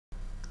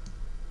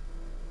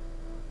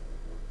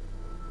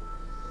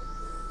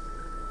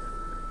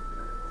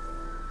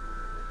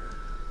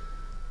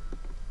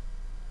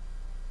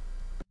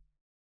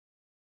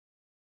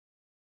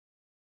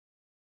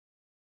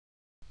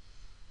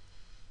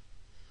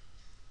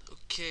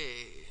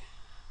Okay,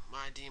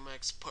 my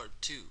DMX part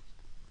 2.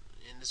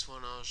 In this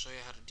one I'll show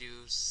you how to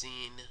do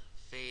scene,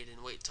 fade,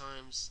 and wait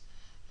times,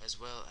 as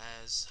well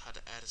as how to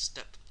add a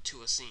step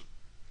to a scene.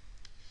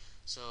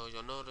 So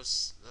you'll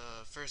notice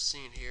the first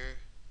scene here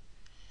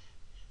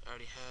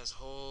already has a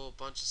whole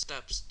bunch of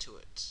steps to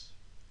it.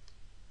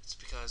 It's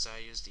because I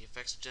used the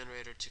effects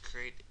generator to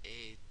create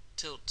a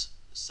tilt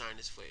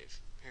sinus wave.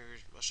 Here,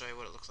 I'll show you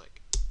what it looks like.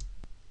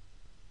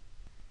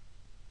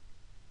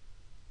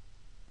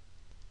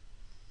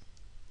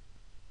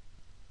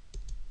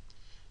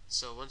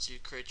 So once you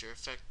create your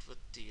effect with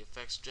the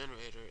effects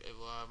generator, it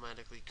will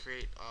automatically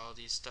create all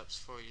these steps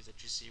for you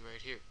that you see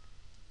right here.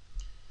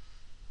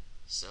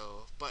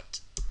 So,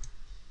 but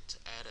to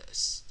add a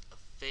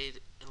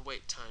fade and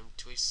wait time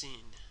to a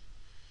scene,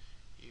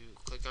 you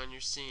click on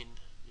your scene,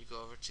 you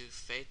go over to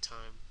fade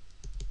time,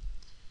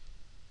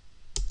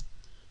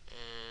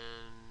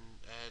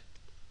 and add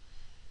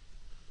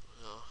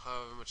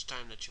however much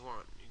time that you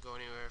want. You go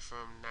anywhere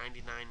from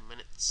 99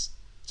 minutes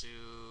to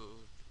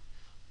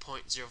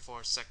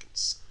 0.04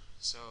 seconds.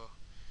 So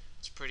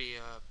it's pretty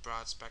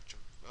broad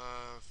spectrum.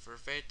 For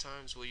fade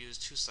times, we'll use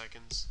 2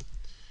 seconds,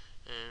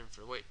 and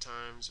for wait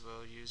times,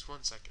 we'll use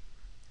 1 second.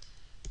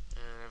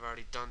 And I've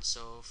already done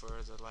so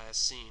for the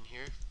last scene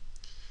here.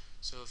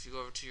 So if you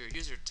go over to your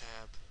user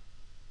tab,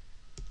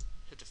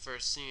 hit the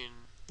first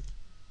scene,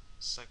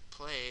 select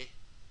play,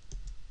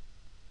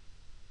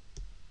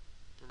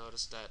 you'll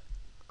notice that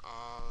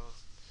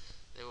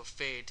they will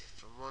fade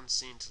from one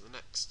scene to the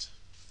next.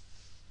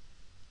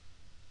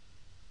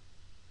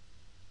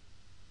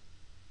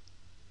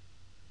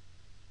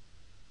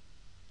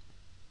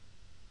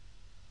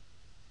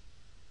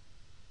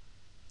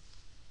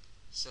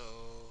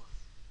 So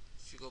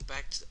if you go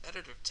back to the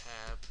editor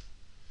tab,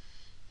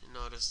 you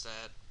notice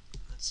that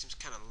it seems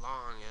kind of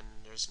long and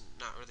there's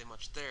not really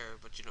much there,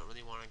 but you don't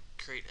really want to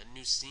create a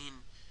new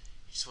scene.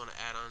 You just want to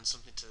add on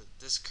something to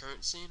this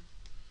current scene.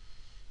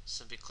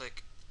 Simply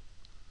click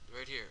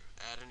right here,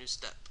 add a new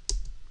step,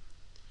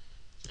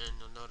 and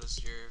you'll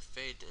notice your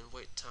fade and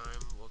wait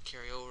time will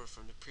carry over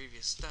from the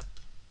previous step.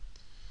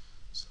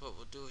 So what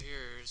we'll do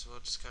here is we'll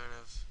just kind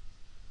of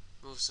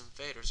move some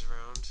faders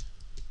around.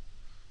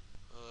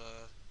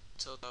 We'll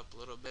tilt up a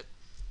little bit,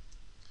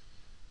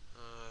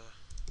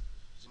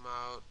 zoom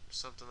out,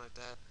 something like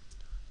that.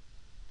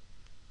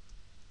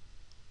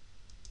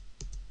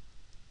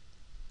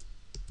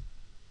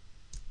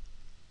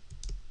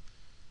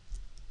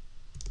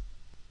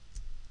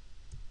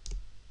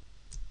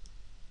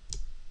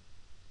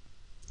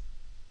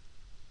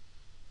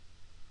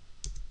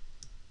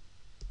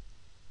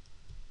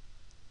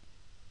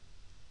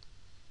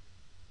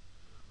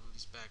 Move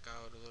these back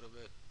out a little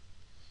bit.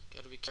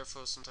 Gotta be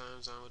careful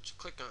sometimes on what you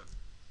click on,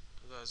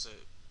 otherwise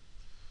it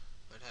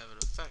might have an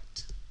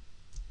effect.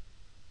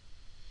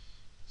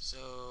 So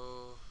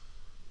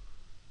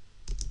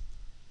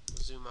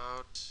we'll zoom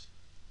out,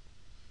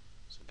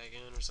 zoom back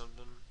in or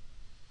something.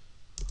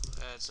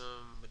 We'll add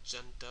some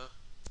magenta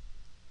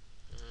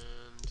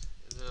and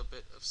a little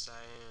bit of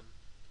cyan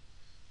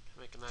to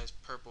make a nice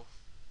purple.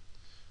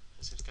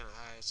 That seems kind of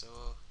high, so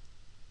we'll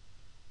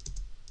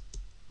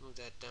move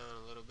that down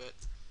a little bit.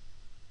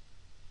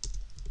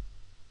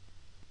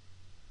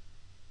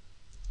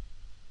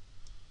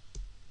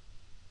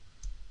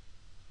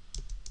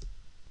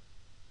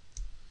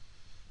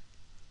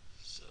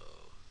 So,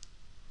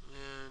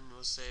 and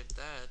we'll save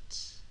that,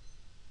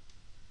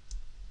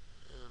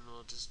 and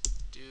we'll just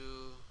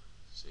do,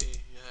 see,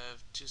 you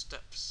have 2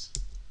 steps.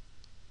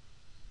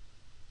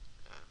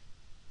 Ah,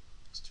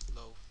 it's too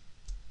low.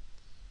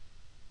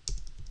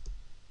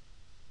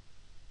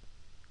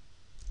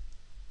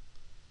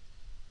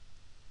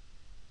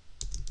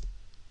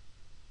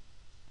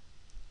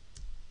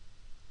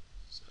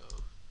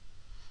 So,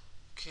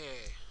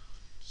 okay,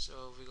 so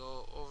if we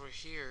go over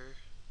here,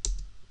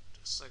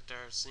 select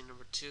our scene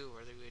number 2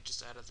 where we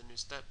just added the new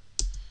step,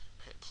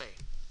 hit play.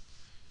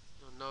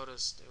 You'll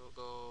notice they will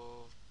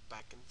go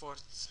back and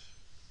forth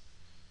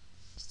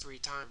 3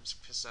 times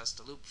because that's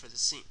the loop for the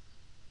scene.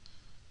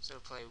 So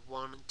it'll play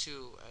 1 and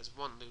 2 as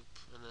one loop,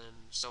 and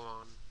then so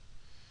on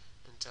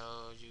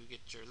until you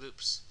get your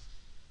loops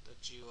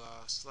that you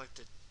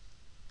selected.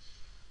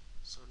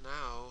 So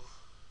now,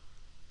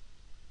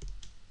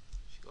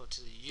 if you go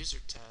to the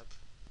user tab,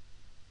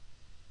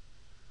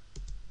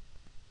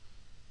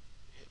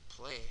 hit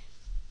play.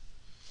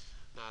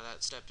 Now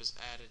that step is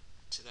added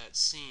to that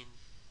scene,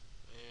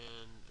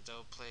 and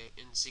they'll play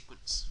in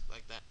sequence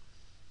like that.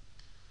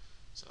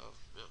 So,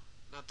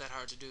 not that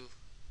hard to do.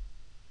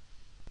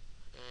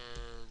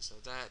 And so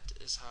that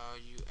is how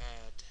you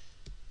add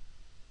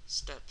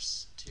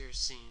steps to your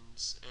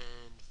scenes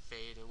and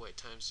fade and wait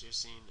times to your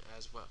scene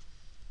as well.